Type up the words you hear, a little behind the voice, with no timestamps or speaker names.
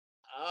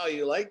Oh,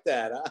 you like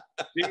that, huh?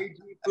 JG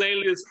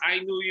playlist. I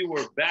knew you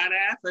were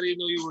badass. I didn't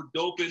know you were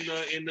dope in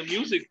the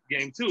music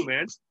game too,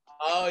 man.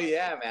 Oh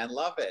yeah, man,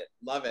 love it,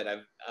 love it.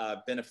 I've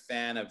been a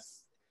fan of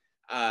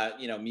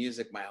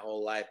music my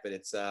whole life, but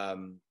it's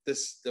the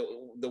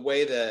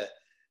way the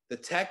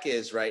tech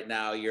is right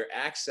now. Your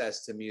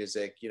access to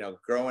music,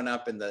 growing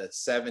up in the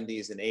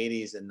 70s and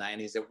 80s and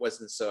 90s, it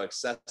wasn't so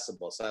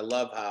accessible. So I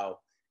love how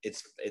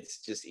it's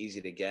just easy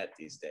to get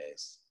these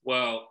days.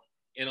 Well,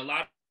 and a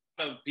lot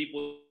of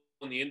people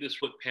in the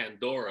industry put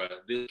Pandora,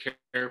 this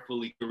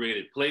carefully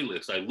curated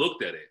playlist. I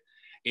looked at it,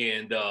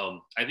 and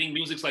I think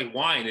music's like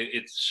wine.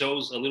 It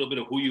shows a little bit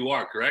of who you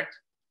are, correct?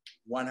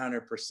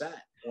 100%.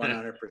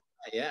 100%.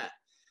 Yeah.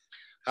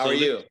 How are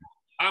you?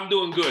 I'm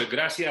doing good.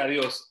 Gracias a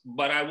Dios.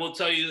 But I will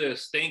tell you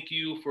this. Thank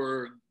you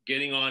for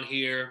getting on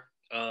here.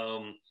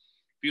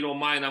 If you don't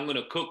mind, I'm going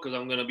to cook because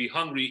I'm going to be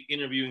hungry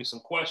interviewing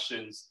some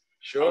questions.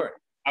 Sure.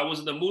 I was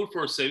in the mood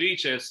for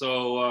ceviche,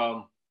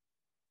 so...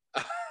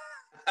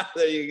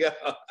 there you go.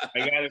 I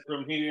got it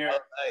from here. Oh,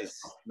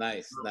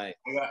 nice. I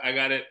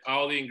got it,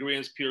 all the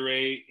ingredients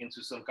puree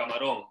into some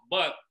camarón.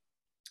 But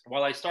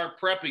while I start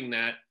prepping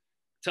that,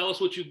 tell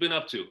us what you've been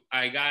up to.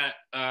 I got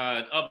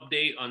an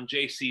update on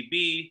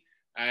JCB.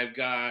 I've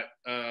got,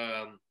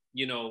 being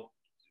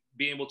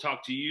able to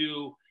talk to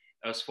you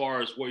as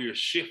far as where you're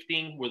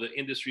shifting, where the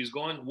industry is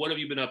going. What have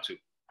you been up to?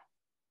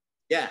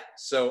 Yeah,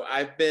 so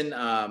I've been,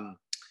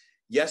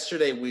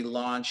 yesterday we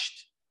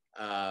launched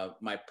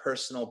my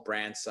personal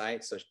brand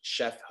site, so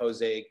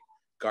chefgarces.com.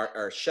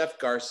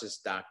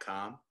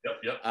 Yep.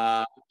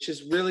 Which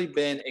has really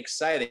been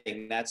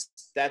exciting. That's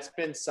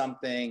been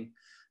something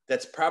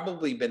that's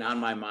probably been on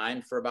my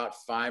mind for about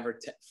 5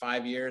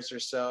 years or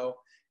so.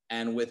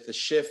 And with the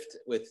shift,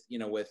 with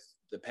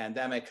the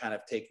pandemic kind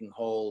of taking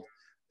hold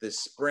this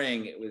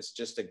spring, it was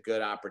just a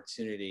good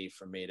opportunity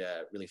for me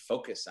to really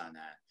focus on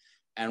that.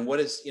 And what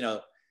is,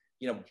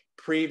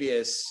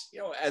 previous,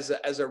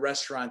 as a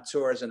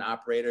restaurateur, as an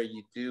operator,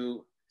 you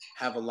do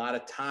have a lot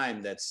of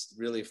time that's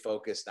really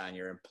focused on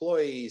your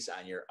employees,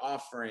 on your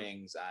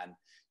offerings, on,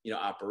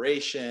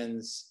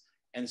 operations.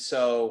 And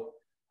so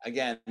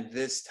again,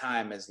 this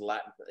time has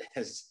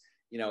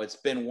it's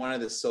been one of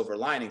the silver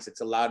linings.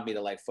 It's allowed me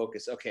to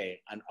focus,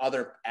 on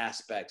other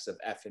aspects of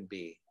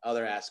F&B,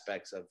 other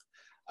aspects of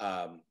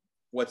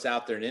what's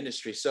out there in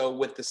industry. So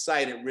with the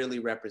site, it really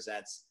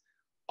represents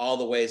all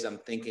the ways I'm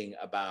thinking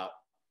about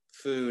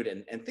food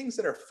and things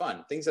that are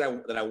fun, things that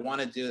I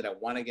want to do, that I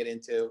want to get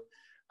into.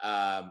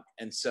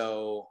 And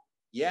so,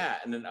 yeah.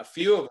 And then a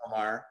few of them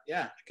are,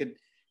 I could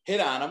hit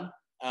on them.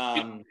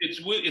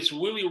 It's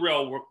really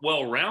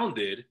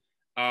well-rounded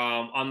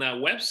on that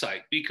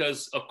website,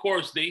 because of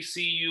course they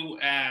see you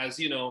as,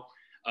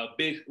 a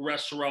big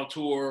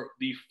restaurateur,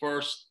 the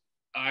first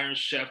Iron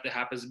Chef that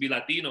happens to be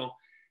Latino.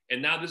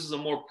 And now this is a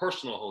more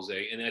personal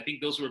Jose. And I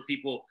think those were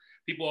people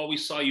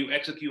always saw you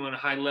execute on a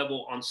high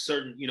level on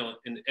certain,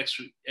 in the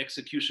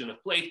execution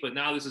of plates, but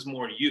now this is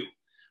more you,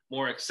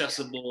 more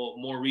accessible,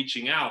 more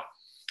reaching out.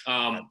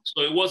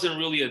 So it wasn't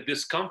really a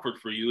discomfort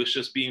for you. It's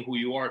just being who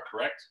you are,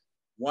 correct?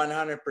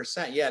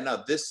 100%. Yeah,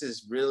 no, this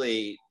is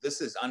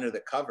under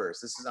the covers.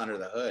 This is under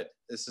the hood.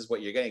 This is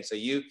what you're getting. So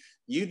you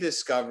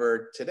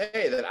discovered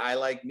today that I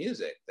like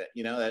music, that,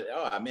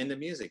 I'm into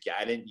music.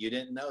 Yeah, you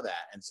didn't know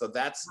that. And so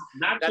that's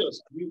not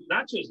just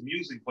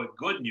music, but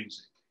good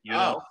music,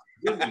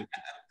 Good music.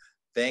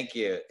 Thank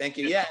you.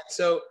 Yeah.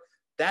 So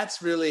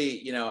that's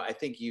really, I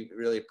think you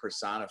really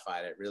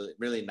personified it really,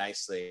 really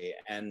nicely,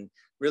 and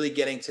really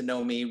getting to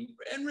know me,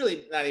 and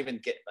really not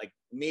even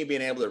me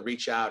being able to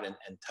reach out and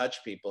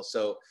touch people.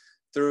 So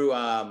through,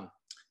 on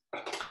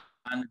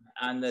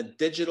the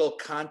digital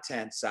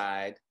content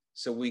side,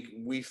 so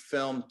we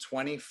filmed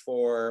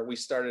we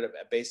started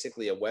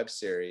basically a web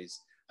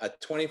series, a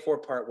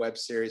 24-part web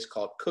series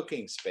called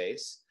Cooking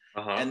Space.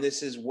 And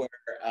this is where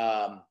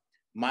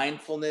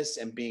mindfulness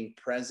and being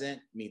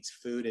present meets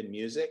food and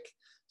music.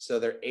 So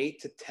they're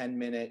 8 to 10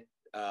 minute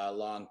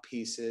long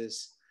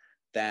pieces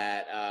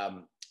that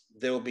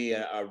there will be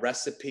a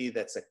recipe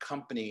that's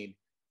accompanied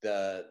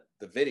the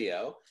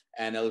video,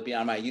 and it'll be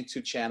on my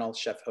YouTube channel,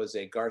 Chef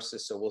Jose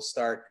Garces. So we'll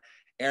start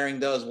airing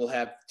those. We'll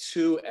have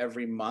 2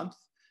 every month.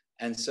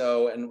 And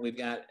we've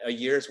got a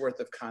year's worth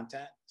of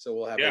content. So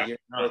we'll have a year's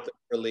worth of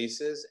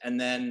releases. And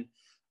then,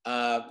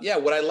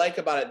 what I like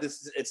about it,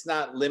 it's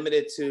not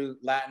limited to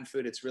Latin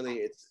food. It's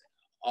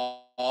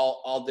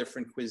all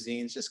different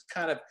cuisines, just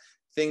kind of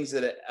things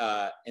that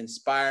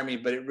inspire me.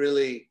 But it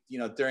really,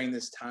 during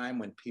this time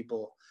when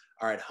people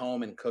are at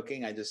home and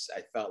cooking, I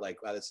felt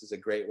like, wow, this is a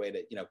great way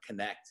to,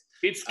 connect.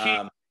 It's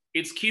key.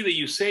 It's key that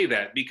you say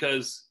that,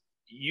 because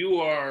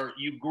you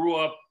grew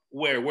up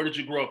where? Where did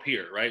you grow up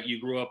here, right?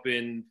 You grew up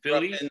in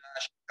Philly? Grew up in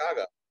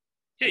Chicago.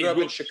 Yeah, you grew up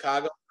in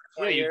Chicago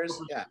for 20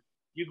 years.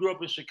 You grew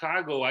up in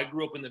Chicago. I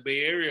grew up in the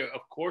Bay Area.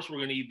 Of course, we're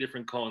going to eat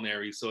different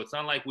culinary. So it's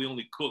not like we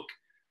only cook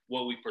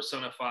what we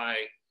personify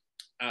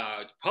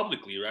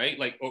publicly, right?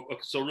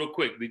 So real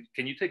quick,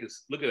 can you take a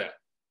look at that?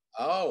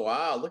 Oh,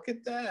 wow. Look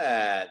at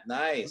that.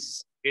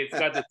 Nice. It's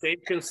got the same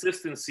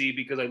consistency,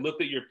 because I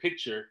looked at your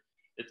picture.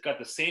 It's got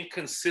the same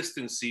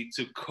consistency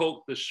to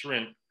coat the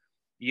shrimp,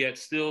 yet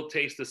still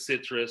taste the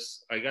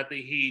citrus. I got the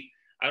heat.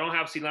 I don't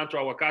have cilantro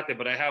aguacate,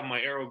 but I have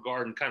my Arrow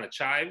Garden kind of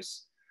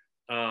chives.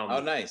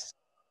 Oh, nice.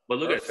 But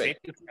look at the same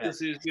Perfect.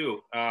 consistency as you.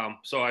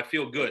 So I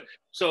feel good.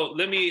 So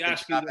let me Good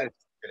ask you job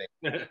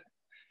this.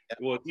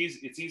 Well,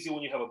 it's easy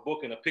when you have a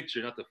book and a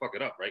picture not to fuck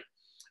it up, right?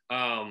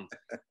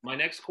 My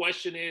next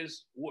question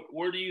is,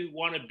 where do you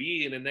want to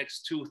be in the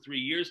next 2 or 3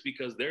 years?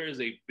 Because there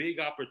is a big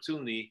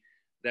opportunity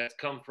that's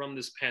come from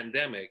this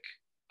pandemic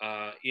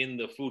in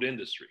the food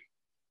industry.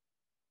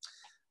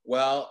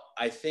 Well,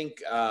 I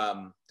think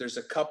there's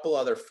a couple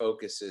other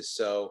focuses.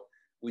 So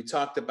we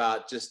talked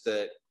about just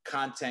the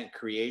content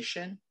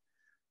creation.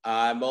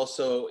 I'm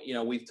also,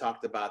 we've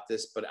talked about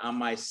this, but on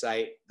my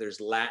site,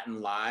 there's Latin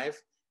Live.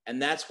 And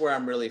that's where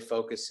I'm really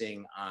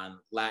focusing on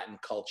Latin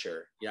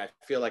culture. I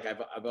feel like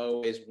I've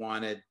always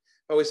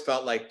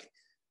felt like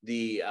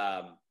the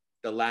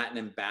Latin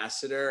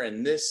ambassador.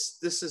 And this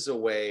is a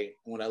way,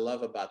 what I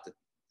love about the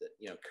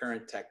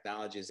current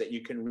technology is that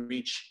you can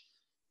reach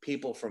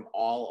people from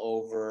all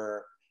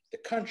over the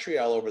country,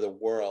 all over the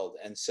world.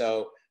 And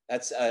so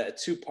that's a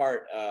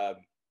two-part,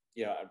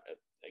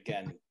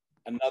 again,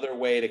 another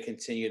way to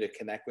continue to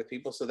connect with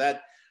people. So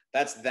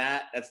that's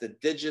the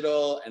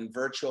digital and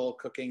virtual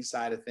cooking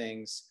side of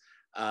things.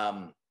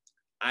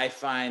 I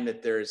find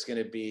that there's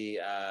going to be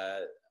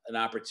an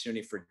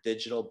opportunity for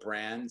digital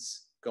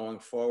brands going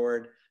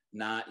forward,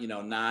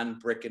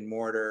 non-brick and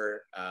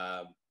mortar,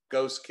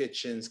 ghost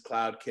kitchens,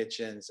 cloud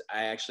kitchens.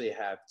 I actually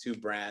have 2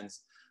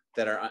 brands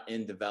that are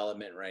in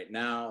development right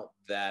now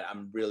that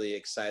I'm really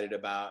excited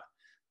about.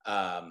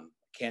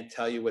 Can't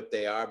tell you what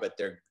they are, but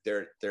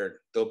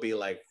they'll be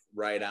like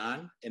right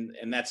on,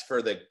 and that's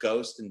for the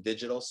ghost and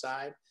digital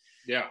side.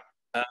 Yeah.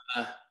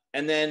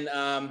 And then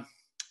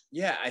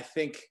I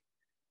think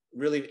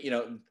really,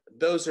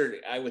 those are,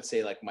 I would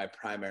say, like my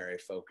primary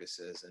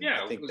focuses. And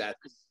I think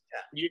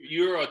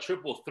you're a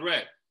triple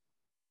threat.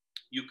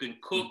 You can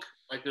cook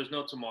like there's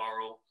no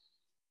tomorrow.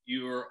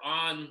 You're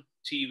on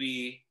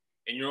TV,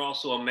 and you're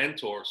also a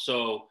mentor.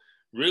 So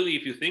really,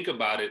 if you think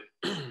about it,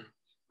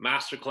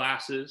 master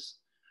classes,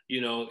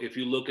 if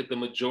you look at the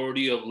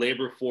majority of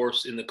labor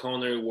force in the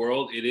culinary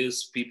world, it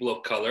is people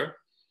of color.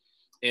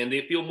 And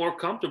they feel more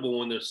comfortable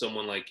when there's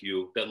someone like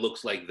you that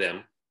looks like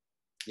them,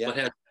 but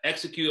has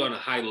executed on a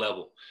high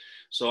level.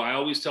 So I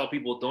always tell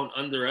people, don't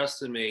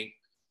underestimate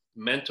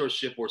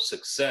mentorship or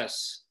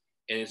success.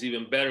 And it's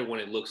even better when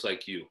it looks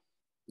like you.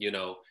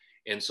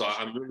 And so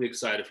I'm really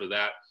excited for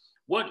that.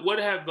 What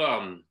have,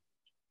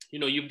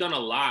 you've done a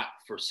lot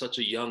for such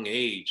a young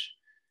age.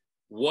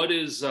 What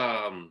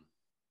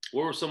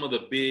were some of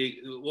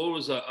what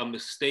was a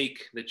mistake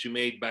that you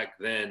made back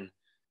then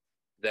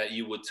that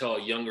you would tell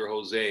a younger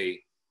Jose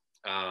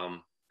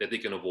that they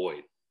can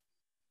avoid?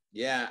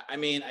 Yeah, I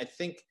mean, I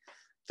think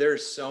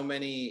there's so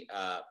many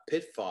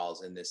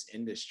pitfalls in this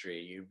industry.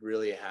 You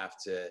really have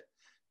to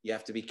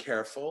be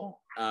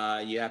careful.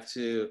 You have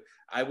to,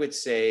 I would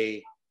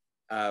say,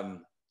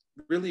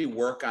 really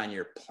work on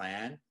your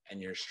plan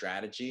and your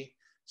strategy.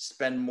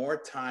 Spend more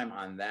time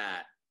on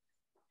that,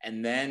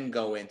 and then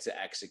go into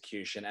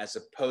execution, as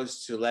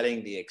opposed to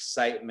letting the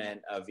excitement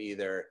of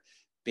either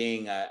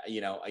being a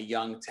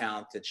young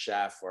talented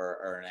chef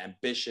or an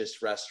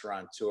ambitious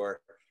restaurateur.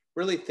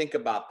 Really think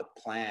about the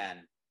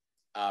plan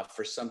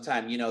for some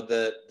time.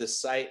 The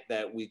site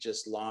that we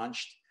just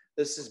launched,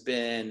 this has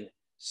been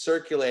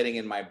circulating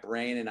in my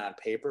brain and on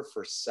paper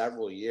for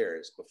several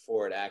years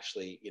before it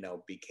actually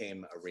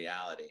became a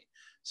reality.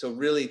 So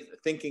really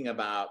thinking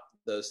about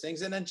those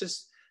things, and then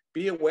just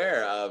be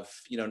aware of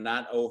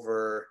not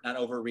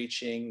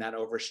overreaching, not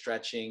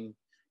overstretching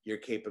your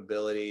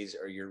capabilities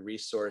or your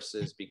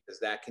resources, because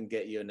that can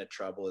get you into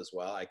trouble as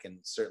well. I can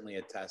certainly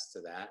attest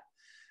to that.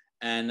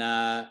 And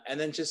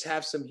then just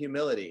have some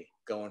humility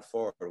going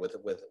forward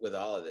with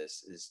all of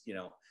this. Is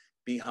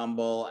be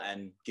humble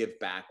and give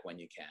back when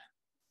you can.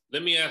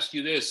 Let me ask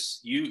you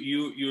this: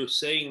 you're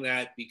saying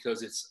that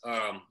because it's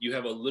you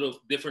have a little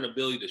different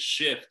ability to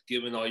shift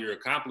given all your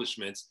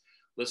accomplishments.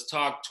 Let's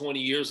talk 20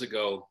 years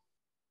ago.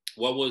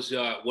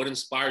 What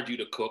inspired you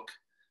to cook?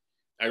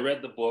 I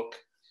read the book,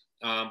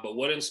 but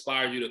what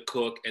inspired you to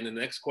cook? And the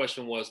next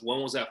question was,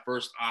 when was that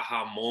first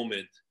aha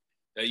moment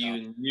that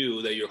you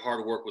knew that your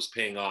hard work was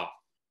paying off?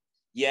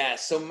 Yeah,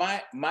 so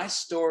my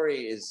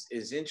story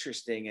is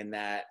interesting in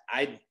that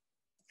I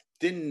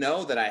didn't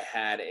know that I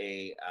had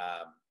a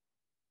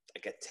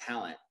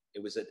talent.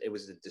 It was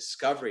a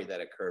discovery that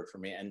occurred for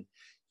me. And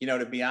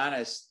to be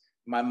honest,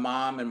 my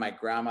mom and my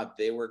grandma,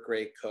 they were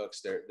great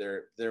cooks.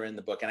 They're in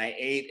the book, and I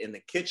ate in the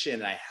kitchen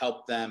and I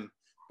helped them,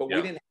 but we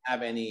didn't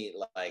have any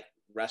like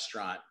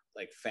restaurant,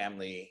 like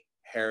family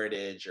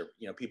heritage or,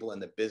 people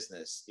in the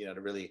business, to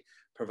really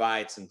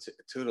provide some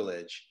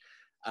tutelage.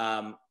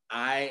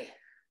 I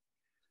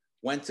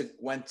went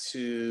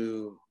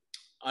to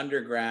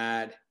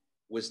undergrad,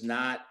 I was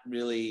not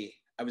really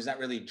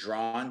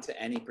drawn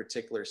to any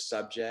particular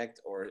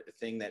subject or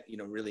thing that,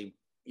 really,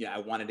 I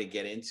wanted to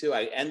get into.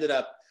 I ended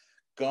up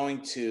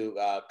going to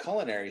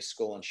culinary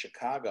school in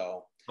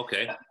Chicago.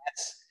 Okay.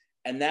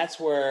 and that's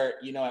where,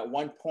 you know, at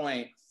one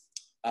point,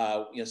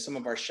 you know, some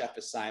of our chef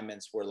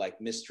assignments were like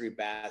mystery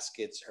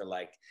baskets, or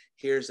like,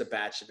 here's a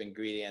batch of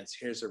ingredients,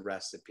 here's a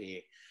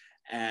recipe.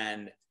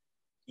 And,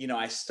 you know,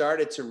 I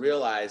started to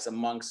realize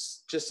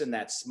amongst just in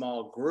that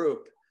small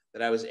group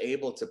that I was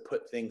able to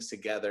put things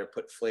together,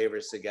 put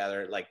flavors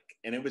together, like,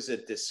 and it was a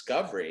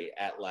discovery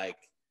at like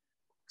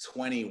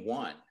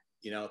 21,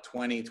 you know,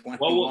 20,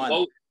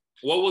 21.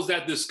 What was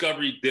that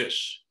discovery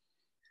dish?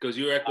 Because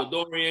you're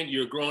Ecuadorian,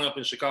 you're growing up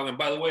in Chicago. And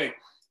by the way,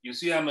 you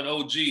see I'm an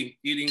OG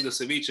eating the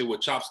ceviche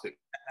with chopsticks.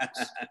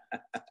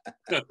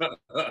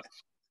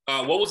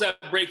 What was that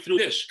breakthrough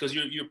dish? Because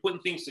you're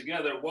putting things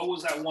together. What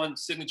was that one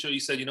signature you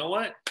said, you know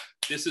what?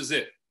 This is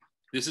it.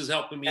 This is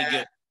helping me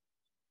get.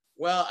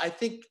 Well, I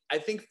think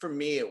for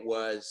me it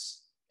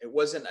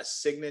wasn't a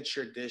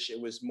signature dish.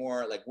 It was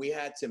more like we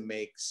had to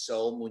make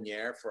sole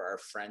meunière for our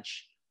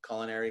French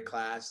culinary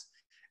class.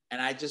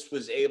 And I just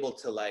was able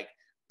to like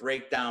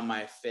break down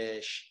my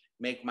fish,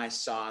 make my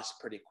sauce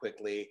pretty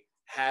quickly,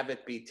 have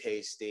it be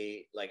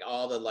tasty. Like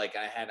all the, like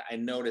I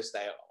noticed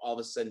I all of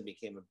a sudden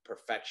became a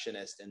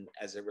perfectionist, and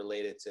as it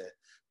related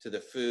to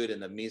the food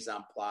and the mise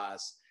en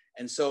place.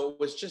 And so it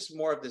was just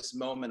more of this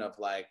moment of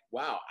like,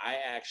 wow, I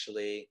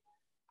actually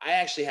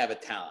have a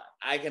talent.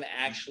 I can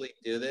actually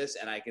do this,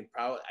 and I can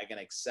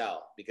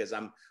excel, because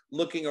I'm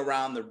looking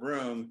around the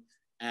room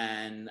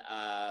and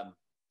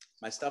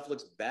my stuff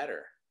looks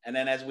better. And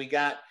then as we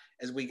got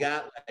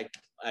like,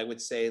 I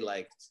would say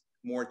like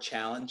more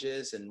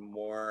challenges and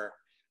more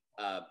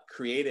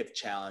creative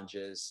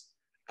challenges,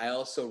 I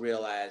also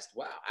realized,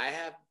 wow,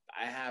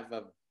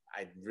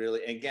 I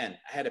really, again,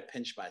 I had to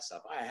pinch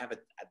myself.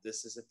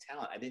 This is a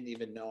talent. I didn't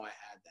even know I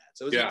had that.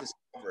 So it was a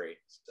discovery.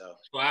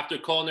 So after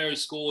culinary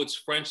school, it's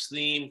French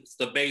themed. It's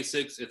the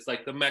basics. It's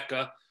like the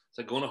Mecca. It's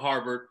like going to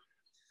Harvard.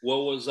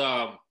 What was,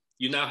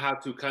 you now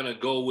have to kind of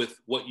go with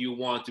what you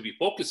want to be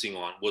focusing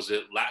on. Was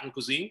it Latin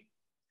cuisine?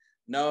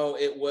 No,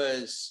 it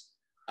was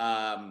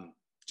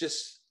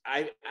just,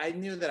 I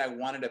knew that I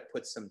wanted to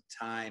put some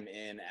time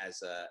in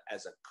as a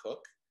cook.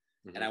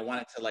 Mm-hmm. And I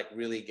wanted to like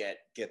really get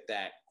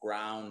that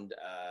ground,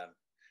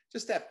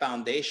 just that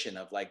foundation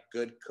of like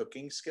good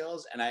cooking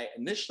skills. And I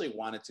initially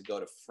wanted to go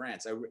to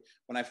France.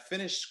 When I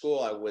finished school,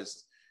 I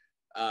was,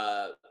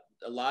 a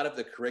lot of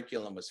the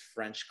curriculum was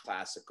French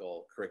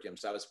classical curriculum.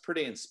 So I was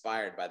pretty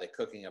inspired by the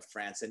cooking of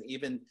France. And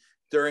even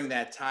during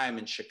that time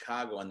in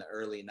Chicago in the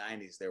early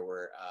 90s, there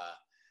were,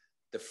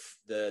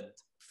 the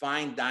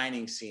fine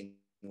dining scene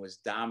was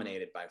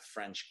dominated by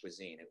French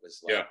cuisine. It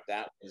was like,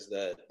 that was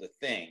the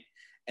thing.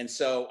 And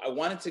so I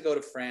wanted to go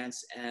to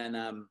France, and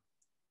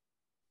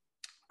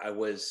I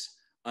was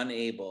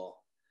unable.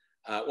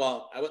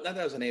 Not that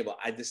I was unable.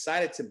 I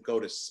decided to go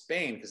to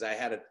Spain because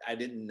I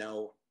didn't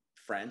know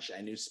French.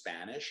 I knew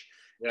Spanish,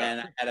 and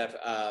I had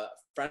a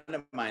friend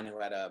of mine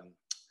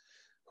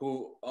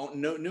who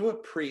knew a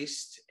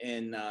priest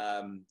in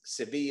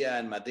Sevilla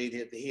and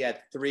Madrid. He had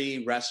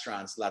 3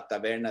 restaurants, La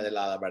Taberna del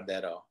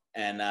Alabardero,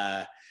 and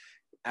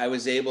I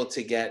was able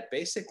to get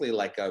basically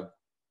like I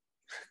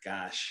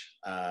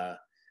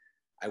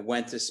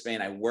went to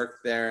Spain. I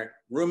worked there,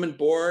 room and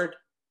board,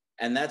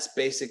 and that's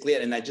basically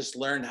it. And I just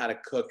learned how to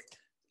cook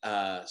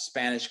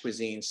Spanish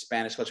cuisine,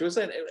 Spanish culture. It was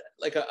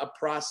like a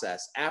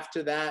process.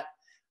 After that,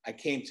 I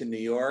came to New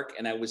York,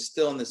 and I was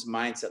still in this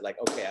mindset, like,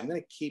 okay, I'm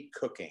going to keep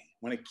cooking.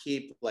 I'm going to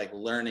keep like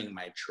learning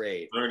my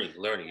trade.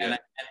 Learning. Yeah.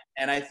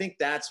 And I think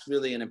that's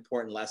really an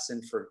important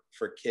lesson for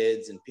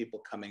kids and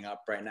people coming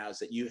up right now, is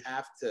that you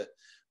have to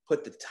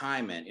put the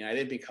time in. You know, I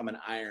didn't become an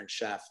Iron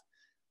Chef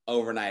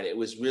overnight. It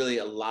was really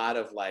a lot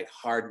of like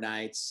hard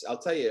nights. I'll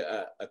tell you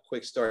a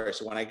quick story.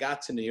 So when I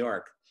got to New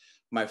York,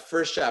 my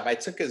first job, I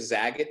took a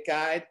Zagat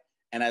guide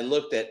and I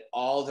looked at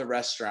all the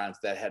restaurants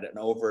that had an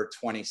over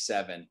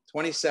 27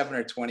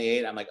 or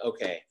 28. I'm like,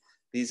 okay,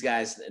 these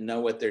guys know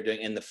what they're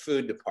doing in the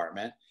food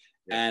department.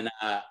 Yeah. And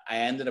I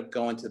ended up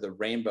going to the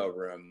Rainbow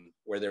Room,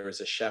 where there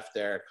was a chef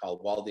there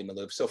called Waldy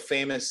Malouf. So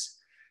famous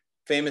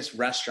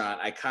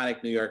restaurant,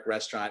 iconic New York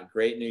restaurant,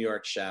 great New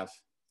York chef.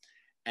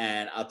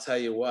 And I'll tell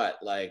you what,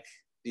 like,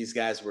 these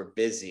guys were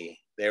busy.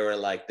 They were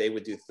like, they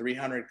would do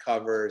 300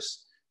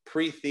 covers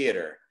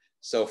pre-theater.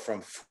 So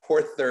from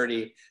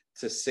 4:30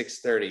 to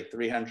 6:30,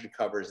 300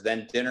 covers.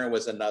 Then dinner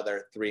was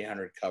another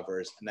 300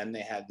 covers. And then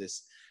they had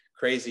this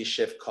crazy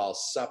shift called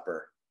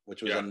supper,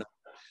 which was another.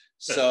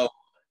 So,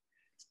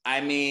 I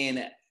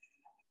mean,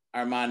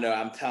 Armando,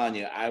 I'm telling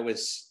you,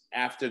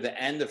 after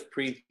the end of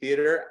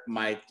pre-theater,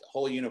 my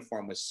whole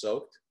uniform was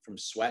soaked from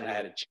sweat. I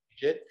had to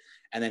change it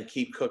and then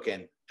keep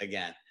cooking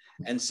again.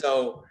 And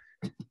so,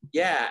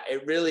 yeah,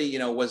 it really,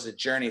 was a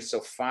journey. So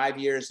 5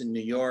 years in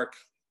New York,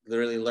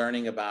 literally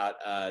learning about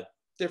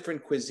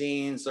different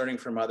cuisines, learning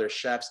from other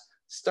chefs,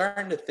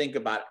 starting to think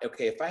about,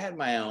 okay, if I had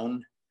my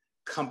own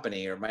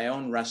company or my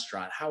own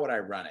restaurant, how would I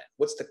run it?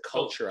 What's the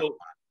culture I want?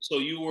 So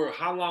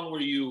how long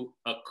were you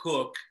a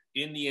cook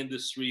in the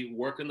industry,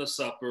 working the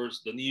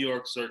suppers, the New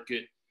York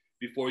circuit,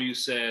 before you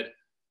said,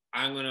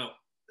 I'm going to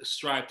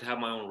strive to have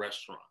my own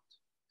restaurant?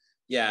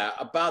 Yeah,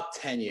 about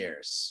 10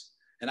 years.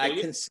 And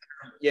So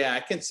I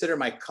consider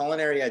my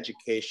culinary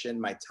education,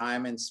 my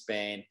time in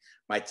Spain,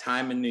 my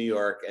time in New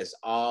York as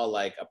all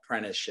like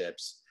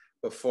apprenticeships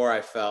before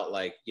I felt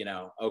like,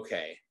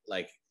 okay,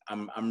 like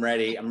I'm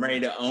ready. I'm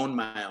ready to own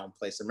my own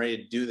place. I'm ready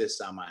to do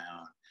this on my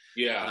own.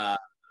 yeah,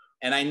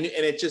 And I knew,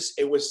 and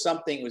it was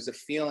something, it was a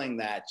feeling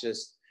that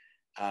just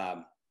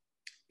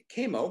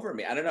came over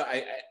me. I don't know.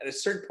 At a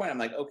certain point, I'm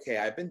like, okay,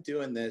 I've been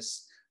doing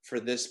this for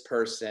this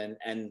person.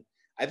 And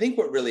I think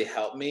what really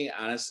helped me,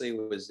 honestly,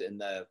 was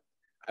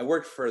I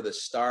worked for the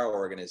Star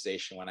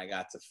organization when I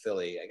got to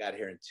Philly. I got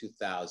here in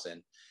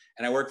 2000,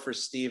 and I worked for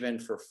Steven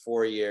for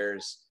 4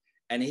 years.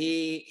 And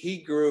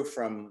he grew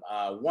from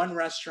one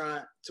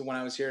restaurant to when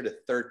I was here to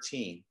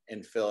 13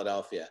 in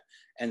Philadelphia.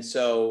 And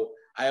so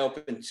I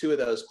opened two of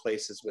those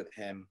places with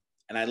him.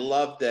 And I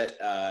loved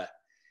that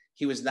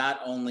he was not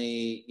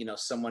only,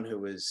 someone who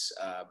was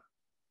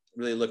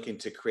really looking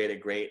to create a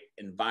great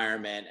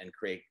environment and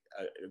create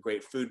a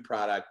great food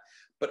product,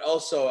 but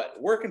also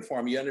working for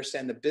him, you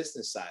understand the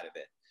business side of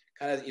it.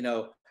 Kind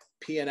of,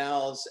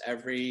 P&Ls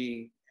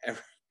every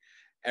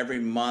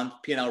month,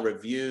 P&L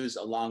reviews,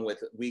 along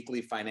with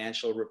weekly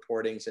financial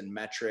reportings and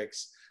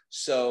metrics.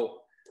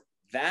 So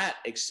that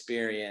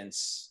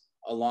experience,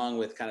 along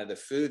with kind of the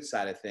food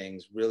side of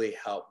things, really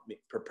helped me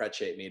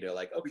perpetuate me to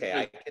like, okay,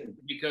 I can.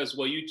 Because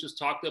what you just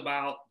talked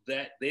about,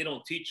 that they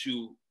don't teach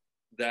you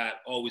that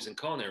always in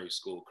culinary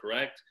school,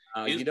 correct?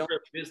 Is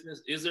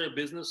there a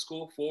business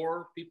school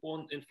for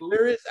people in food?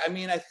 There is. I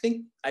mean, I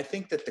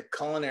think that the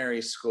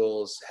culinary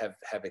schools have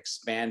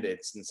expanded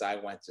since I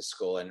went to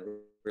school and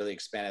really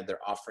expanded their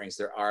offerings.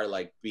 There are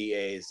like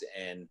BAs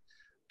in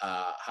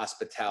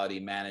hospitality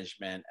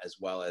management as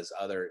well as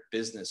other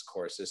business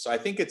courses. So I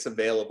think it's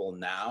available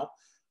now,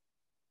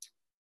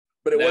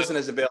 but it wasn't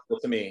as available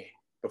to me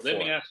before. Let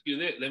me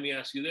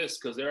ask you this,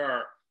 because there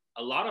are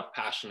a lot of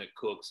passionate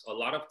cooks, a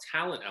lot of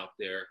talent out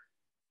there,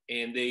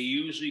 and they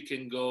usually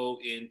can go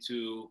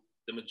into,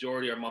 the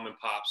majority are mom and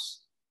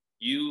pops.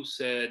 You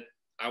said,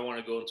 I want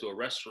to go into a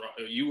restaurant,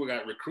 or you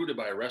got recruited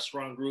by a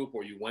restaurant group,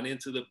 or you went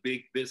into the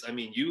big business. I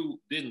mean, you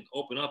didn't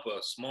open up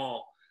a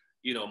small,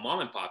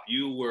 mom and pop.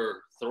 You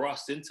were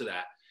thrust into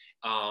that.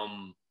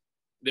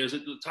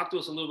 Talk to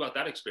us a little about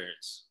that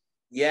experience.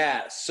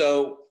 Yeah.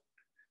 So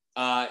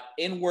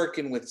in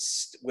working with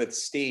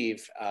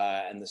Steve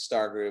and the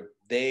Star Group,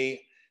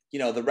 they,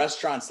 the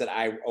restaurants that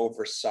I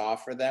oversaw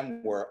for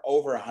them were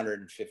over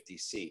 150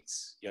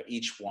 seats,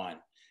 each one.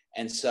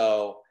 And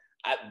so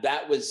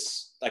that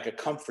was like a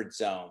comfort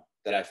zone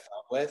that I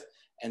felt with.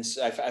 And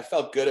so I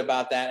felt good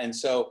about that. And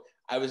so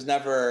I was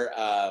never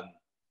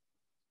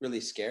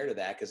really scared of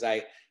that, because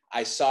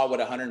I saw what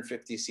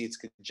 150 seats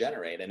could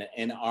generate. And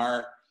in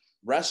our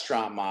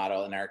restaurant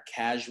model, in our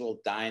casual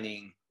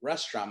dining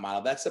restaurant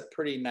model, that's a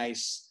pretty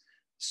nice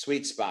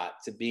sweet spot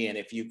to be in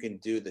if you can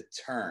do the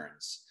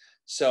turns.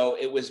 So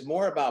it was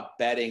more about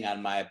betting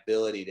on my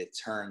ability to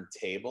turn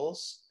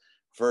tables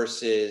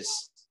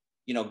versus,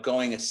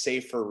 going a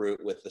safer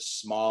route with the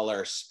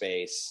smaller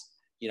space,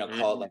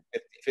 call it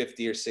like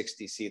 50 or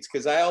 60 seats.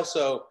 Because I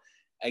also,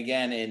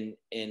 again,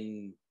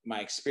 in my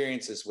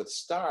experiences with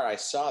Star, I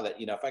saw that,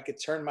 if I could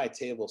turn my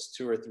tables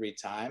 2 or 3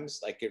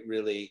 times, like it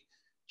really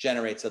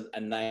generates a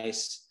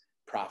nice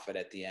profit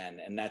at the end.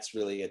 And that's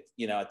really it.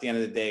 At the end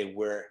of the day,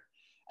 we're,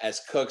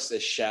 as cooks,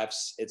 as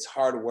chefs, it's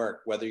hard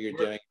work, whether you're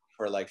doing it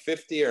for like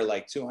 50 or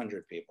like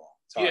 200 people.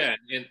 Yeah.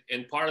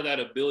 And part of that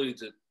ability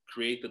to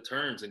create the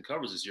turns and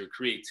covers is your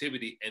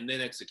creativity and then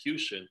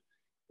execution.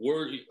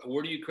 Where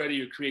do you credit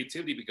your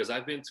creativity? Because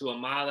I've been to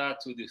Amada,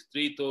 to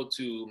Distrito,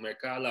 to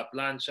Mercado La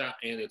Plancha,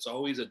 and it's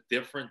always a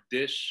different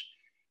dish,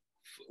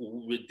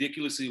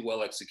 ridiculously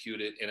well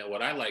executed. And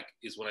what I like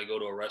is when I go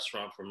to a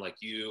restaurant from like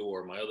you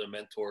or my other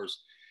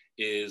mentors,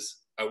 is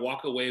I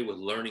walk away with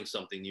learning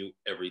something new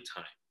every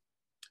time.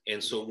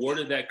 And so where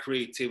did that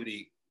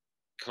creativity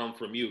come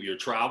from you? Your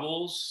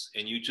travels?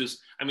 And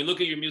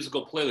look at your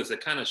musical playlist.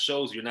 It kind of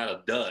shows you're not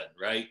a dud,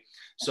 right?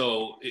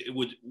 So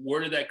where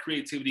did that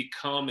creativity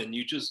come? And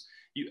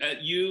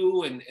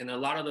you and a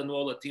lot of the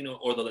Nuevo Latino,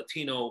 or the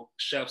Latino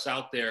chefs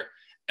out there,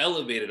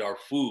 elevated our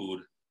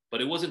food,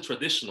 but it wasn't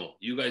traditional.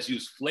 You guys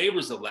used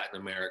flavors of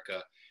Latin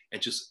America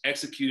and just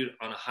executed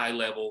on a high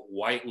level,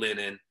 white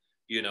linen,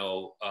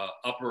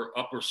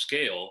 upper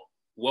scale.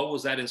 What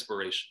was that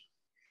inspiration?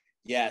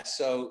 Yeah.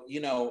 So,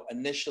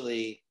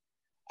 initially,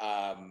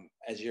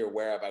 as you're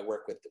aware of, I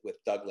work with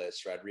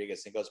Douglas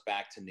Rodriguez, and it goes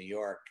back to New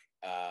York.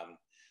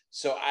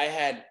 So I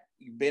had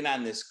been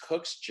on this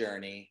cook's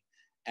journey,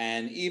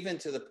 and even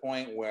to the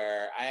point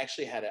where I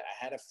actually had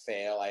a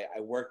fail.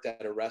 I worked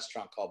at a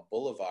restaurant called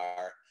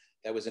Boulevard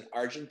that was an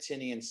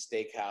Argentinian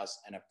steakhouse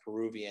and a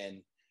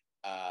Peruvian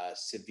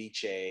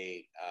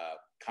ceviche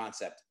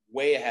concept,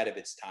 way ahead of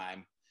its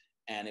time.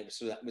 And it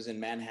was in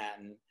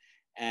Manhattan.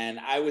 And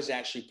I was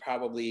actually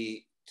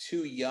probably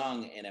too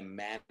young in a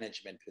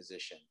management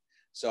position.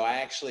 So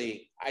I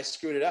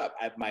screwed it up.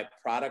 My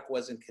product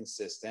wasn't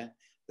consistent.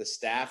 The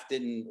staff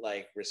didn't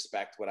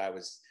respect what I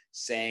was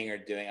saying or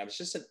doing. I was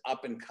just an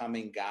up and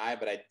coming guy,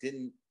 but I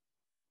didn't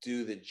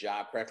do the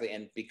job correctly.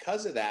 And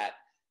because of that,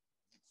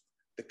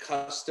 the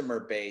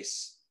customer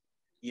base,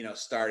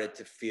 started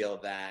to feel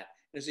that.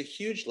 It was a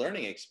huge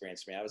learning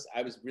experience for me.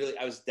 I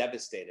was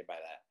devastated by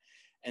that.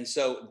 And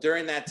so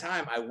during that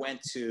time, I went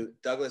to,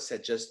 Douglas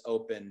had just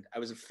opened, I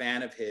was a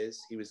fan of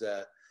his. He was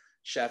a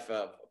chef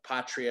of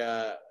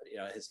Patria,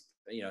 his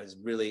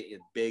really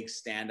big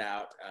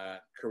standout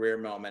career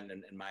moment,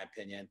 in my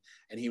opinion.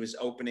 And he was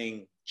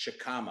opening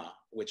Chicama,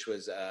 which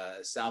was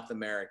South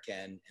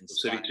American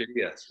inspired.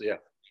 Yes, yeah.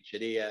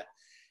 Pizzeria.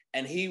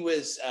 And he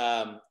was,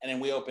 and then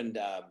we opened,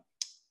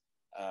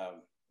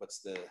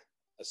 what's a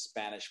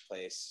Spanish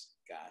place?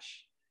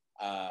 Gosh.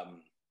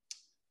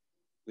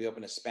 We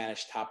opened a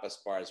Spanish tapas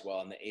bar as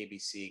well in the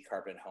ABC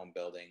Carpet Home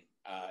building.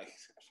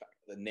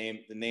 The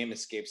name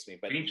escapes me,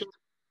 but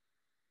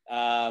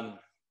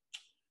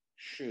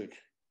shoot.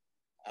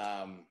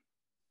 I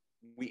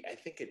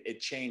think it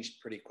changed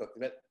pretty quickly.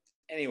 But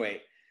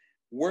anyway,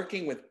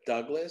 working with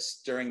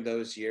Douglas during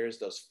those years,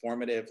 those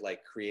formative,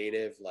 like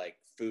creative, like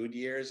food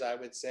years, I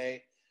would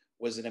say,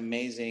 was an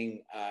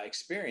amazing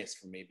experience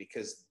for me,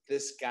 because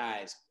this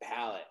guy's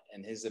palate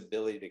and his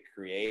ability to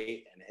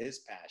create and his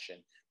passion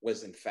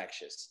was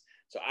infectious.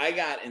 So I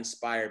got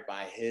inspired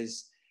by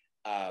his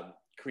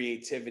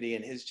creativity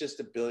and his just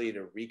ability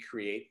to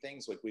recreate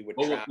things. Like we would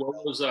travel.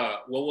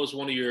 What was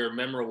one of your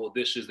memorable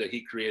dishes that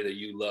he created that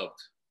you loved?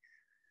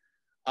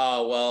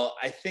 Well,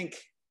 I think,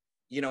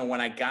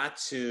 when I got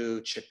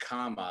to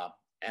Chicama,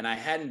 and I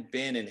hadn't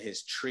been in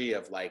his tree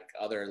of like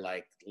other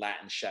like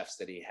Latin chefs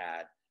that he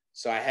had.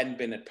 So I hadn't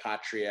been at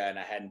Patria and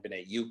I hadn't been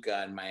at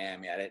Yucca in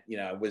Miami.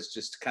 I was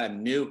just kind of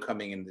new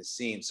coming into the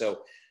scene.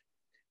 So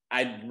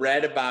I'd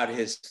read about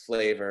his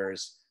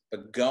flavors,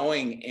 but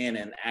going in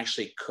and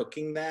actually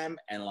cooking them,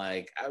 and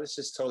like I was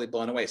just totally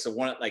blown away. So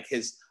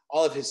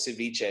all of his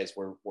ceviches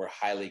were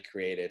highly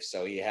creative.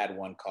 So he had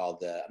one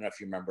called, I don't know if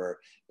you remember, it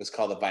was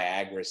called the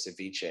Viagra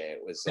ceviche. It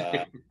was,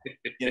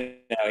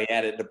 he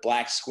had the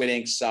black squid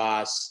ink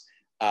sauce,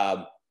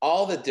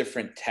 all the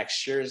different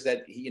textures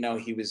that,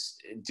 he was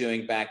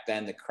doing back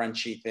then, the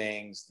crunchy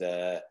things,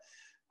 the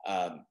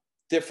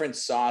different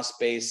sauce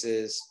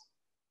bases,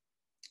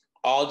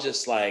 all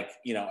just like,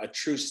 a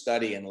true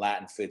study in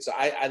Latin food. So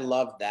I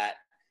love that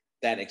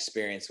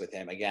experience with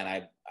him. Again,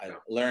 I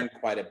learned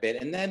quite a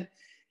bit. And then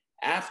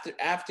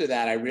after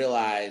that, I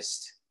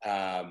realized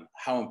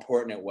how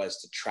important it was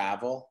to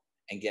travel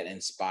and get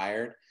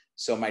inspired.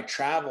 So my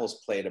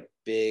travels played a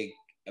big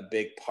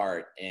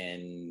part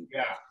in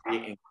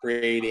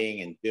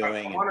creating and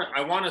doing.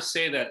 I want to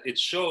say that it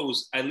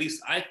shows, at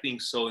least I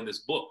think so, in this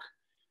book.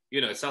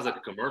 It sounds like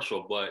a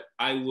commercial, but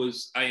I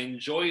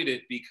enjoyed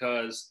it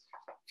because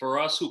for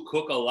us who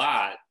cook a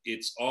lot,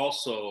 it's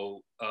also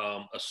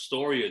a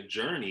story, a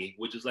journey,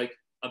 which is like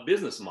a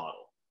business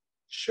model.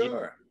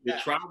 Sure. The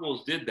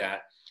travels did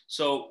that.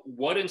 So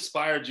what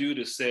inspired you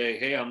to say,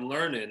 hey, I'm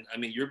learning? I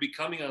mean, you're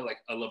becoming a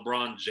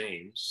LeBron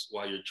James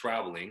while you're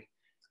traveling.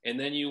 And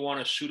then you want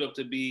to shoot up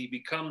to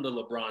become the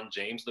LeBron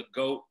James, the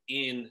GOAT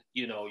in,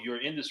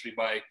 your industry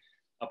by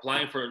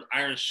applying for an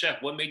Iron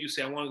Chef. What made you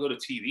say, I want to go to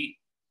TV?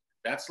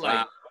 That's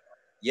like...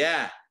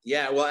 Yeah.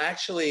 Well,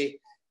 actually,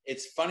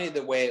 it's funny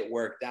the way it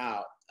worked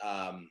out.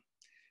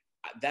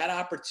 That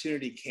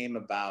opportunity came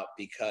about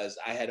because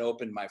I had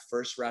opened my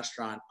first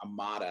restaurant,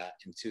 Amada,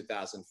 in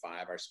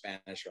 2005, our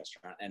Spanish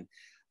restaurant. And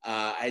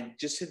I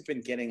just had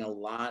been getting a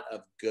lot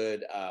of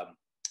good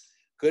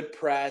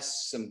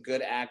press, some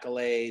good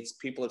accolades.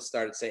 People had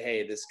started to say,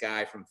 hey, this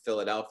guy from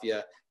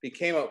Philadelphia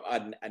became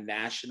a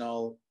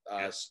national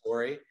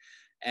story.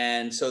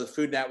 And so the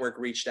Food Network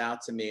reached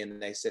out to me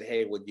and they said,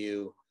 hey, would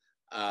you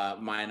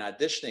mind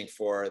auditioning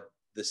for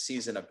the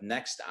season of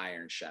Next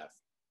Iron Chef?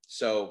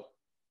 So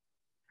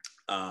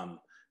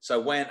I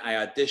went, I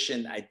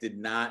auditioned, I did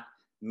not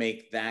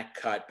make that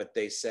cut, but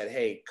they said,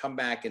 hey, come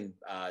back and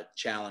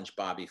challenge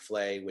Bobby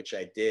Flay, which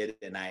I did.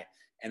 And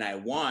I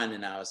won,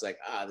 and I was like,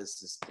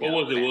 this is. What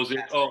was it? Was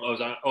it?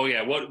 Oh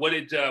yeah. What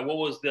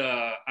was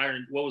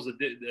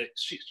the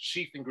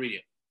chief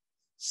ingredient?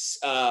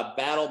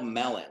 Battle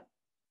melon.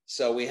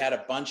 So we had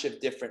a bunch of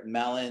different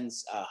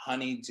melons,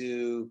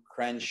 honeydew,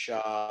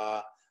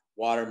 Crenshaw,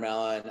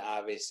 watermelon,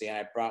 obviously, and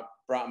I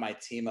brought my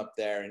team up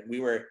there, and we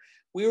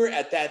were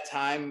at that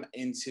time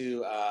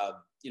into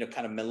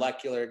kind of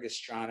molecular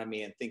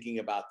gastronomy and thinking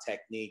about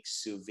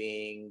techniques, sous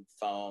vide,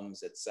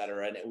 foams,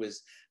 etc. And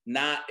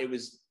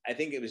I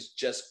think it was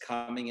just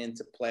coming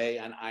into play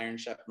on Iron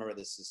Chef. Remember,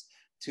 this is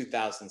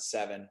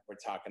 2007 we're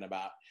talking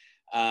about.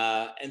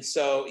 And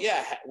so,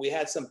 yeah, we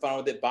had some fun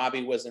with it.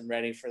 Bobby wasn't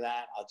ready for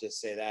that. I'll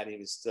just say that. He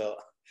was still,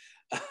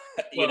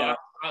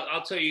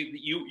 I'll tell you,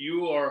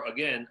 you are,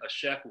 again, a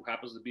chef who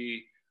happens to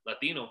be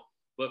Latino,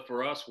 but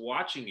for us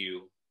watching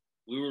you,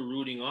 we were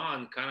rooting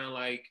on kind of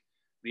like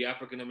the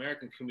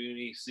African-American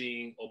community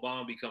seeing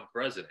Obama become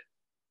president.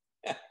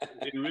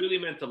 It really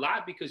meant a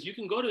lot because you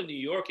can go to New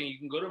York and you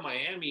can go to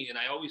Miami, and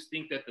I always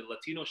think that the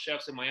Latino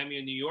chefs in Miami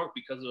and New York,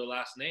 because of their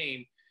last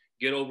name,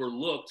 get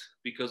overlooked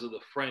because of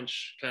the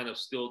French kind of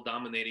still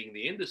dominating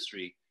the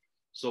industry.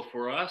 So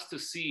for us to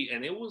see,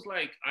 and it was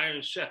like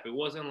Iron Chef, it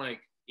wasn't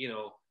like,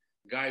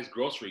 Guy's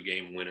Grocery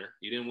Game winner.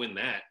 You didn't win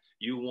that.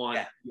 You won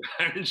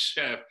Iron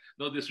Chef.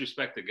 No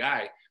disrespect to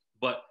Guy,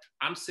 but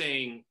I'm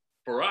saying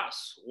for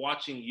us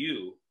watching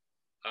you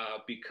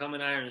become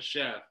an Iron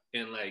Chef,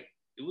 and like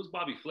it was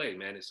Bobby Flay,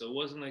 man. So it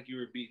wasn't like you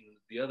were beating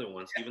the other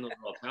ones, even though they're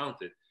all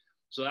talented.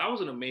 So that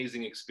was an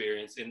amazing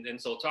experience.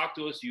 And so talk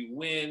to us. You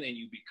win and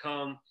you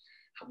become.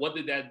 What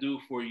did that do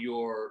for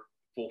your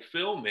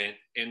fulfillment,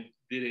 and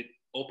did it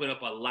open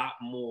up a lot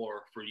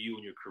more for you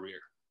in your career?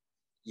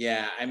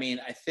 Yeah, I mean,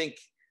 I think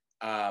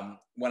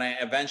when I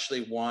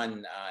eventually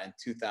won in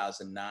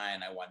 2009,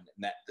 I won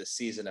the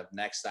season of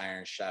Next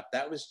Iron Chef.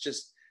 That was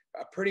just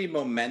a pretty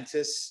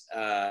momentous,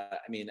 I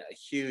mean, a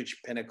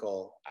huge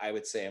pinnacle, I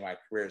would say, in my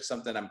career.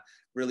 Something I'm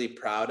really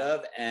proud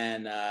of.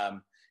 And,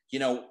 you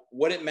know,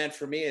 what it meant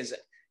for me is,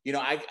 you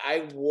know,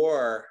 I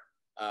wore,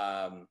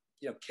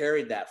 you know,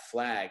 carried that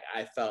flag,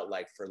 I felt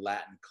like, for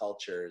Latin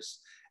cultures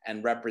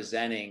and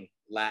representing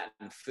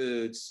Latin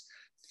foods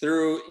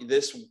through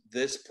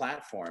this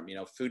platform, you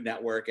know, Food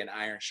Network and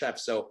Iron Chef.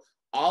 So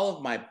all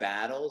of my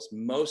battles,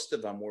 most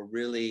of them were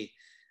really,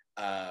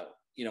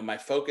 you know, my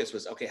focus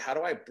was, okay, how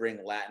do I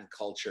bring Latin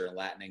culture and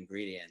Latin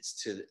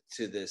ingredients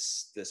to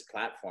this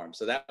platform?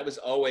 So that was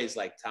always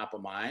like top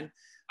of mind.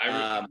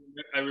 I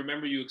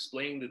remember you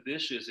explaining the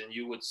dishes, and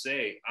you would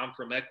say, "I'm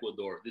from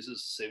Ecuador. This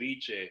is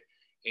ceviche,"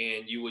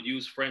 and you would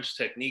use French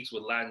techniques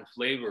with Latin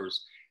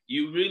flavors.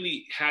 You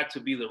really had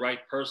to be the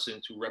right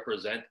person to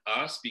represent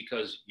us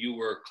because you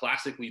were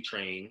classically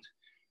trained,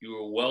 you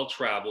were well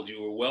traveled,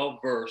 you were well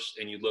versed,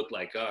 and you looked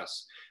like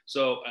us.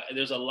 So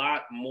there's a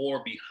lot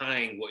more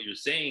behind what you're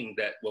saying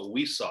that what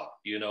we saw.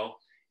 You know,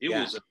 it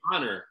was an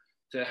honor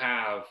to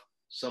have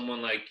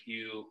someone like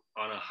you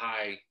on a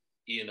high,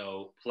 you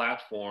know,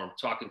 platform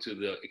talking to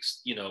the,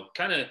 you know,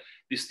 kind of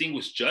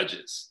distinguished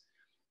judges,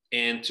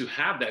 and to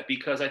have that,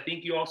 because I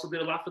think you also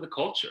did a lot for the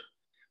culture.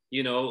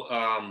 You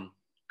know,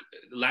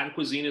 Latin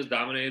cuisine is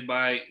dominated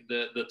by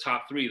the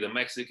top three: the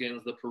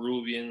Mexicans, the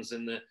Peruvians,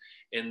 and the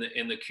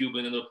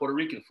Cuban and the Puerto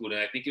Rican food.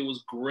 And I think it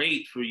was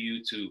great for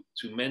you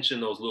to mention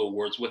those little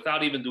words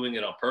without even doing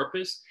it on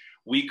purpose.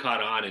 We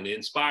caught on, and it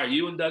inspired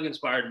you, and Doug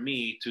inspired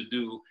me to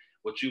do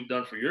what you've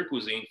done for your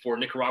cuisine for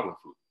Nicaraguan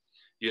food.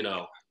 You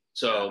know,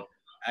 so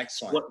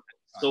excellent.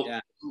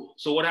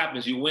 So what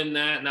happens? You win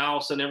that. Now all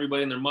of a sudden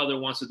everybody and their mother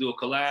wants to do a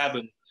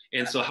collab,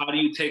 and so how do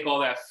you take all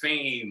that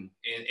fame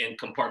and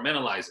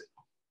compartmentalize it?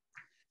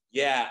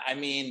 Yeah, I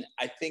mean,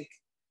 I think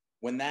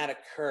when that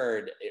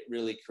occurred, it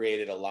really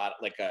created a lot,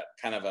 like a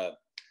kind of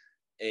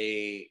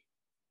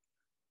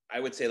I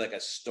would say like a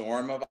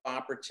storm of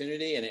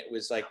opportunity. And it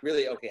was like,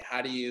 really, okay,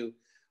 how do you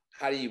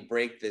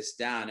break this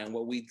down? And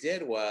what we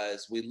did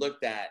was we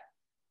looked at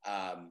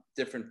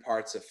different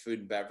parts of food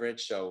and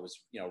beverage. So it was,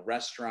 you know,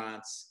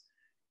 restaurants,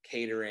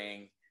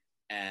 catering,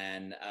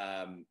 and,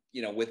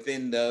 you know,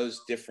 within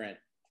those different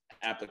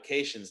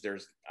applications,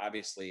 there's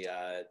obviously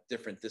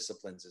different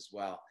disciplines as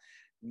well.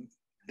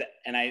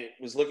 And I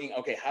was looking,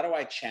 okay, how do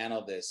I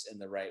channel this in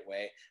the right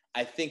way?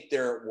 I think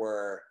there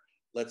were,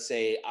 let's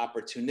say,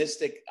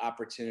 opportunistic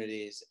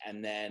opportunities,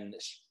 and then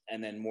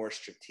more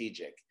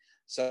strategic.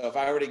 So if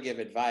I were to give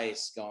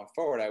advice going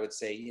forward, I would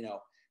say, you know,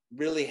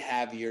 really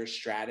have your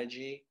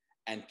strategy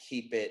and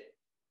keep it,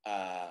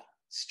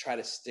 try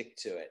to stick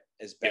to it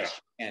as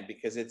best you can,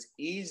 because it's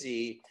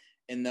easy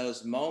in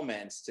those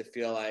moments to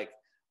feel like,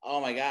 oh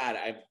my God,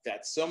 I've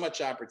got so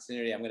much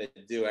opportunity, I'm going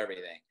to do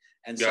everything.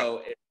 And so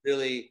it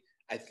really,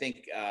 I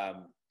think,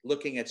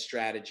 looking at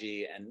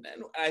strategy, and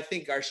I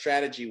think our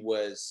strategy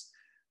was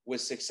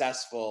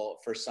successful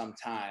for some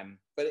time,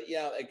 but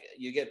yeah, like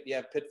you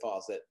have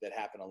pitfalls that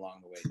happen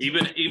along the way.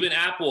 Even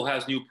Apple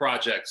has new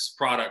products,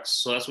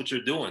 so that's what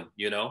you're doing,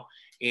 you know?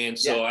 And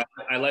so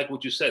I like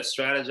what you said,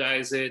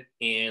 strategize it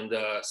and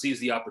seize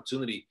the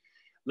opportunity.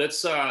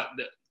 Let's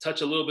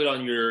touch a little bit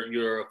on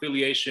your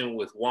affiliation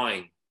with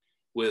wine.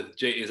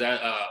 Is that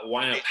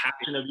wine a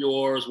passion of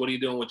yours? What are you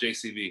doing with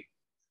JCB?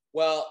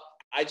 Well,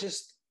 I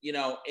just, you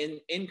know,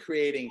 in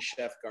creating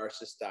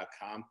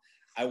chefgarces.com,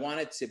 I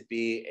wanted to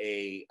be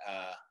a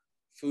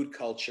food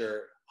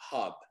culture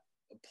hub,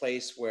 a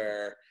place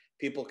where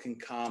people can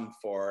come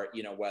for,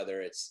 you know,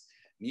 whether it's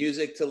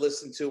music to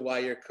listen to while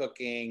you're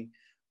cooking,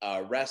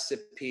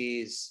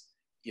 recipes,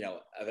 you know,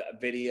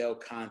 video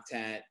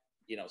content,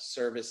 you know,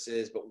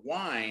 services. But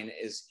wine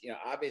is, you know,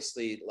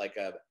 obviously like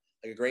a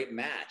great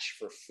match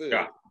for food.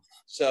 Yeah.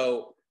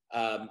 So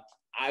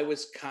I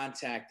was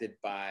contacted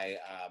by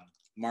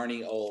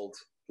Marnie Old,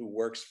 who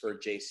works for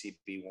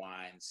JCB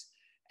Wines,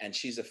 and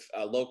she's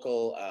a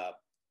local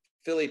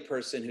Philly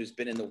person who's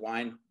been in the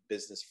wine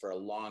business for a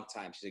long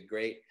time. She's a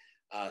great,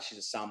 she's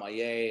a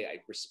sommelier. I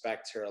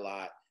respect her a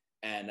lot.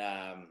 And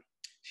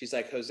she's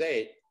like,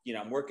 Jose, you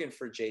know, I'm working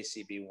for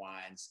JCB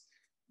Wines.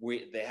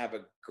 They have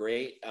a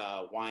great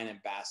wine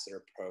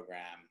ambassador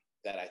program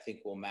that I think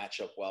will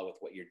match up well with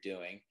what you're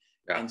doing.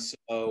 Yeah. And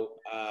so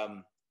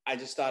I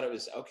just thought it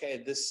was okay.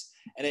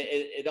 And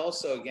it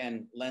also,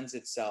 again, lends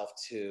itself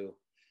to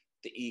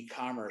the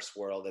e-commerce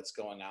world that's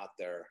going out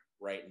there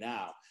right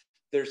now.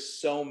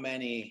 There's so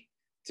many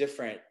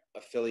different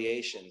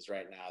affiliations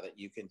right now that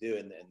you can do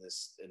in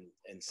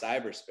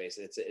cyberspace.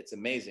 It's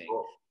amazing.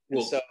 Well,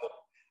 and so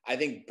I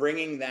think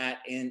bringing that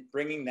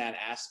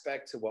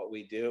aspect to what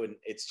we do, and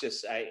it's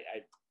just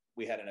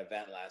we had an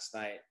event last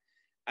night.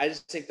 I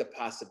just think the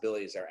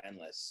possibilities are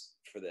endless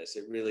for this.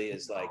 It really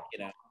is, like,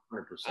 100%.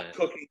 I'm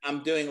cooking.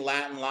 I'm doing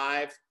Latin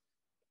live,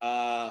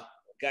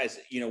 guys.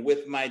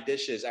 With my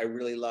dishes, I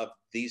really love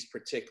these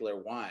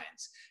particular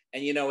wines,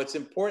 and it's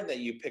important that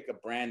you pick a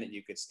brand that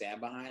you could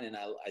stand behind. And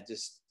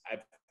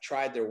I've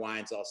tried their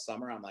wines all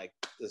summer. I'm like,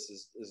 this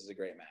is a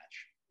great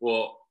match.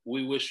 Well,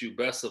 we wish you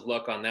best of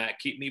luck on that.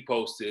 Keep me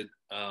posted,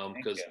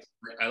 because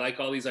I like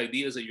all these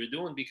ideas that you're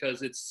doing,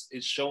 because it's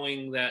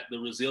showing that the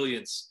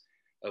resilience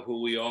of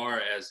who we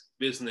are as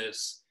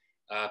business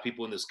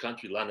people in this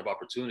country, land of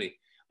opportunity.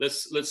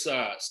 Let's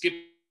skip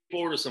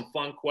over to some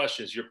fun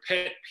questions. Your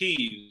pet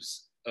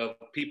peeves of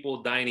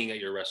people dining at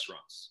your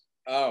restaurants.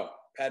 Oh,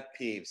 pet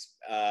peeves.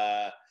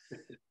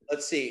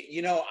 Let's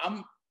see.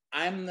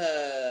 I'm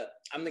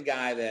the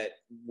guy that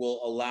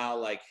will allow,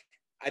 like,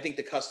 I think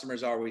the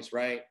customer's always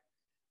right.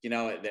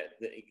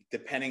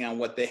 Depending on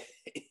what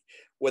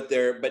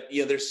they're, but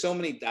there's so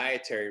many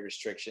dietary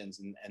restrictions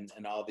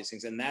and all of these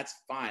things, and that's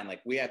fine.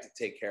 Like, we have to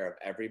take care of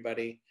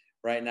everybody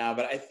right now.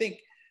 But I think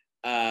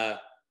a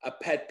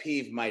pet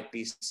peeve might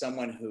be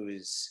someone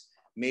who's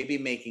maybe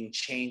making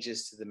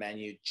changes to the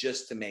menu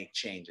just to make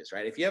changes,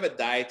 right? If you have a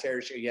dietary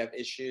issue, you have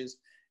issues,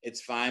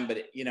 it's fine.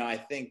 But I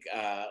think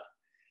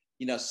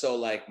so,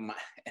 like, my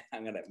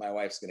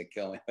wife's gonna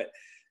kill me, but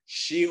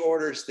she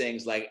orders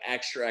things like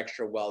extra,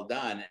 extra well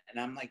done. And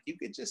I'm like, you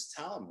could just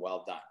tell them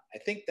well done. I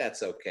think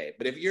that's okay.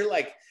 But if you're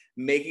like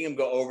making them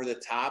go over the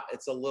top,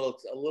 it's a little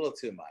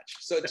too much.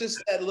 So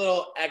just that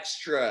little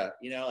extra,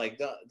 like,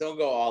 don't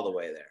go all the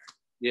way there.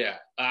 Yeah.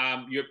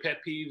 Your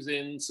pet peeves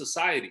in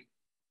society.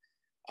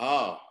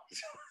 Oh,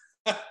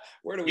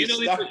 where do we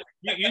start?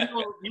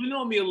 You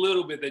know me a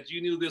little bit, that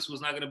you knew this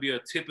was not going to be a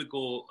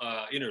typical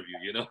interview.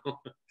 You're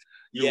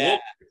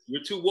woke.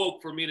 You're too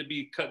woke for me to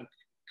be cut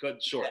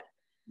short.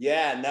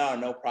 Yeah,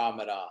 no problem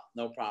at all.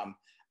 No problem.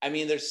 I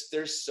mean,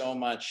 there's so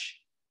much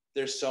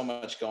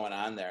going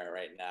on there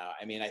right now.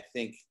 I mean, I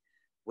think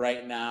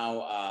right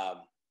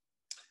now,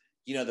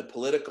 the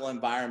political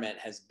environment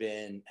has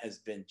been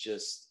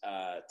just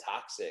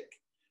toxic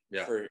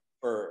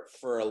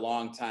for a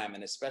long time,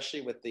 and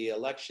especially with the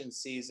election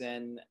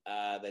season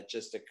that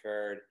just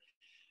occurred.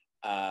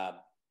 I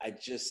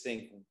just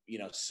think,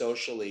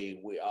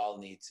 socially, we all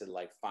need to,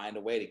 like, find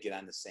a way to get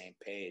on the same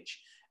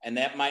page, and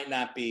that might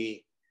not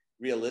be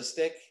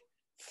realistic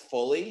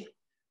fully,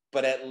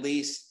 but at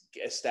least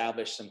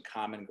establish some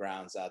common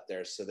grounds out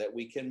there so that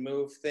we can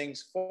move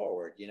things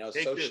forward,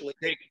 socially.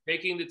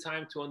 Taking the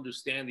time to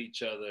understand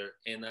each other.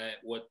 And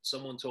what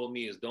someone told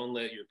me is, don't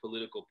let your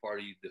political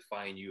party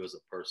define you as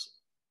a person,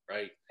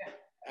 right? Yeah,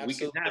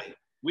 absolutely.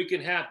 We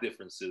can have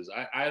differences.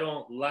 I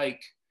don't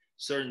like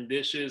certain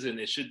dishes, and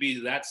it should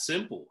be that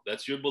simple.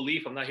 That's your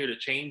belief. I'm not here to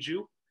change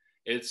you.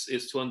 It's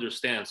to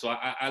understand. So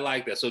I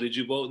like that. So did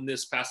you vote in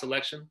this past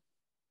election?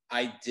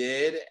 I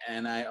did,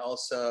 and I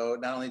also,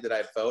 not only did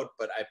I vote,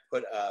 but I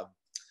put a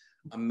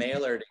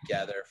mailer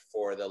together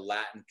for the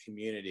Latin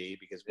community,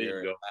 because we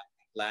were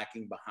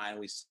lacking behind.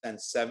 We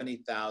sent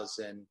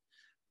 70,000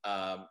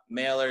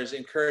 mailers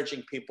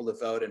encouraging people to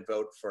vote, and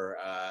vote for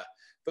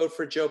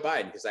Joe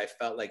Biden, because I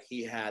felt like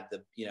he had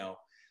the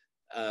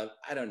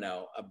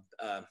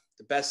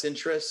the best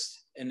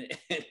interest and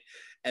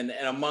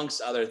amongst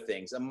other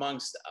things,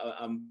 amongst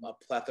a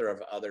plethora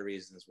of other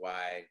reasons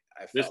why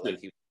I felt like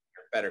he was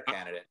a better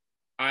candidate.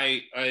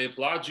 I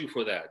applaud you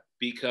for that,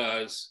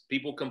 because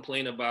people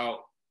complain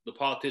about the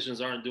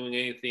politicians aren't doing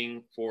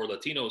anything for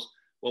Latinos.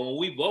 Well, when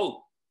we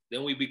vote,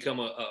 then we become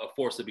a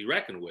force to be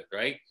reckoned with,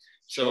 right?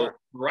 Sure. So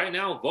right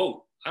now,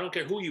 vote. I don't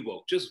care who you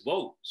vote, just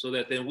vote, so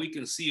that then we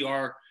can see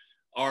our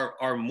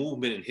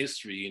movement in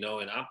history,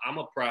 And I'm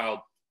a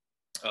proud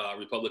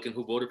Republican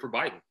who voted for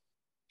Biden,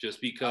 just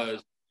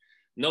because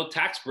no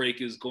tax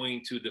break is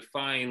going to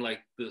define, like,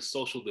 the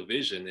social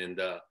division.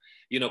 And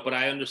but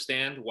I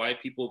understand why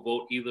people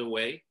vote either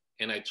way,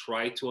 and I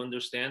try to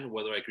understand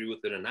whether I agree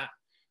with it or not.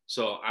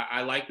 So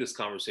I like this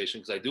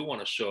conversation, because I do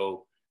want to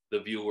show the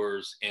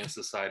viewers and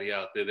society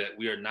out there that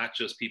we are not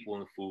just people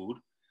in food.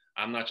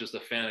 I'm not just a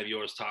fan of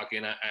yours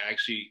talking. I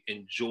actually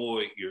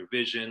enjoy your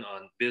vision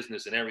on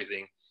business and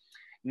everything.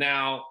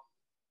 Now,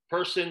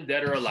 person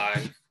dead or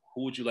alive,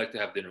 who would you like to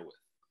have dinner with?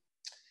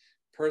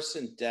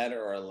 Person dead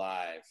or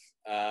alive?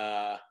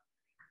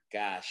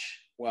 Gosh.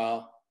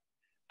 Well,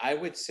 I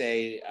would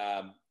say,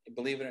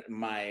 believe it or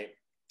not,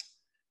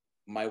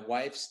 my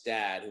wife's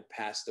dad, who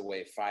passed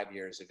away 5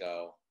 years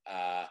ago,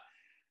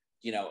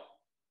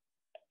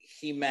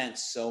 he meant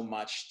so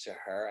much to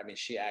her. I mean,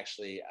 she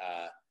actually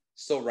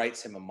still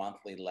writes him a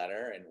monthly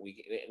letter, and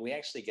we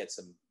actually get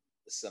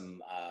some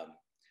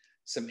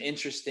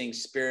interesting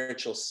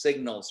spiritual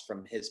signals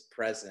from his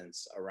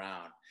presence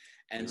around.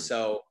 And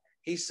so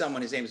he's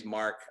someone, his name is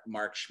Mark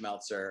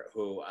Schmelzer,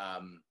 who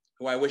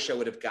I wish I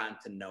would have gotten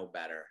to know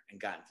better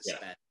and gotten to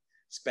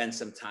spend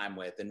some time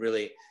with, and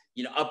really,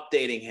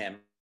 updating him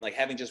like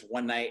having just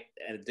one night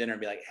at a dinner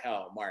and be like,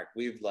 hell, Mark,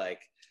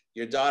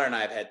 your daughter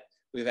and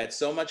we've had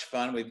so much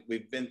fun.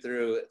 We've been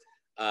through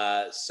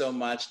so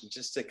much,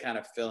 just to kind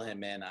of fill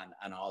him in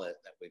on all that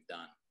we've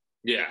done.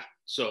 Yeah.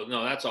 So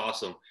no, that's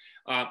awesome.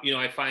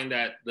 I find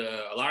that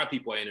a lot of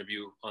people I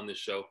interview on this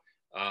show,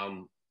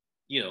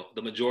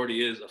 the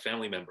majority is a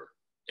family member.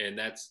 And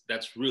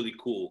that's really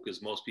cool,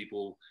 because most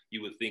people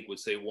you would think would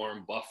say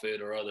Warren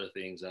Buffett or other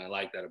things. And I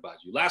like that about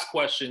you. Last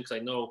question, because I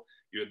know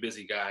you're a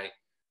busy guy.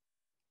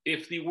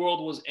 If the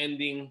world was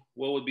ending,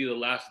 what would be the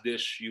last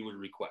dish you would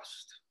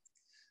request?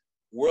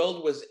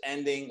 World was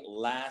ending,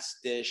 last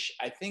dish.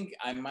 I think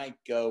I might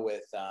go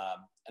with,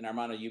 and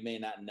Armando, you may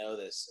not know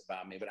this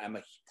about me, but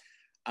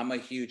I'm a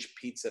huge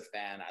pizza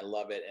fan. I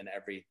love it in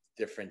every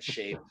different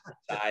shape,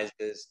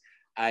 sizes.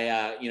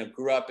 I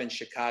grew up in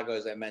Chicago,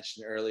 as I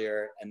mentioned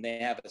earlier, and they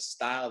have a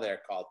style there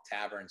called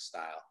tavern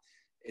style.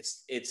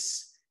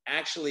 It's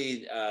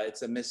actually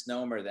it's a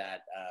misnomer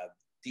that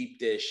deep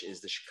dish is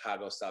the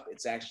Chicago style.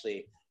 It's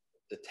actually,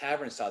 the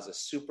tavern style is a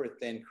super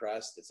thin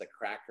crust. It's a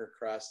cracker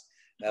crust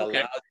that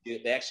allows you.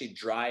 They actually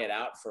dry it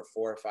out for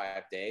 4 or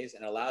 5 days,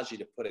 and allows you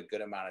to put a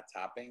good amount of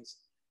toppings.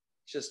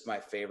 Just my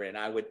favorite. And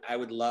I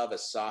would love a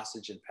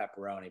sausage and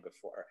pepperoni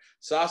before.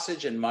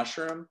 Sausage and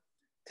mushroom,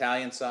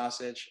 Italian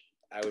sausage,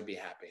 I would be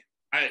happy.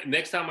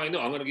 Next time I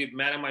know, I'm going to get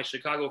mad at my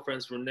Chicago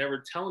friends for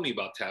never telling me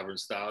about tavern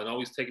style and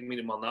always taking me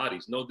to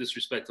Malnati's. No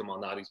disrespect to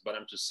Malnati's, but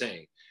I'm just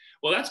saying.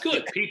 Well, that's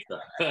good.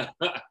 Pizza.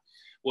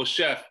 Well,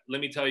 Chef,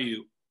 let me tell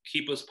you,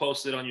 keep us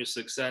posted on your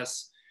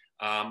success,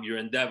 your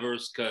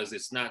endeavors, because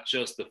it's not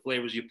just the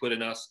flavors you put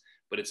in us,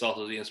 but it's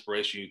also the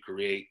inspiration you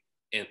create.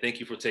 And thank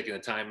you for taking the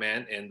time,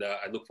 man. And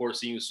I look forward to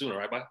seeing you soon. All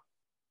right, bye.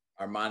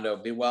 Armando,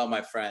 be well,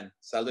 my friend.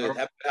 Salud.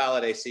 Happy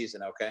holiday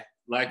season, okay?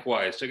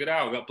 Likewise. Check it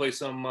out. We're going to play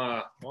some,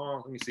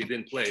 let me see.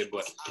 Didn't play it,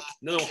 but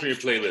another one for your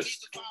playlist.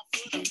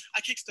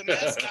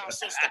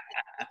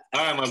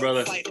 All right, my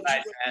brother. Bye,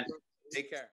 man. Take care.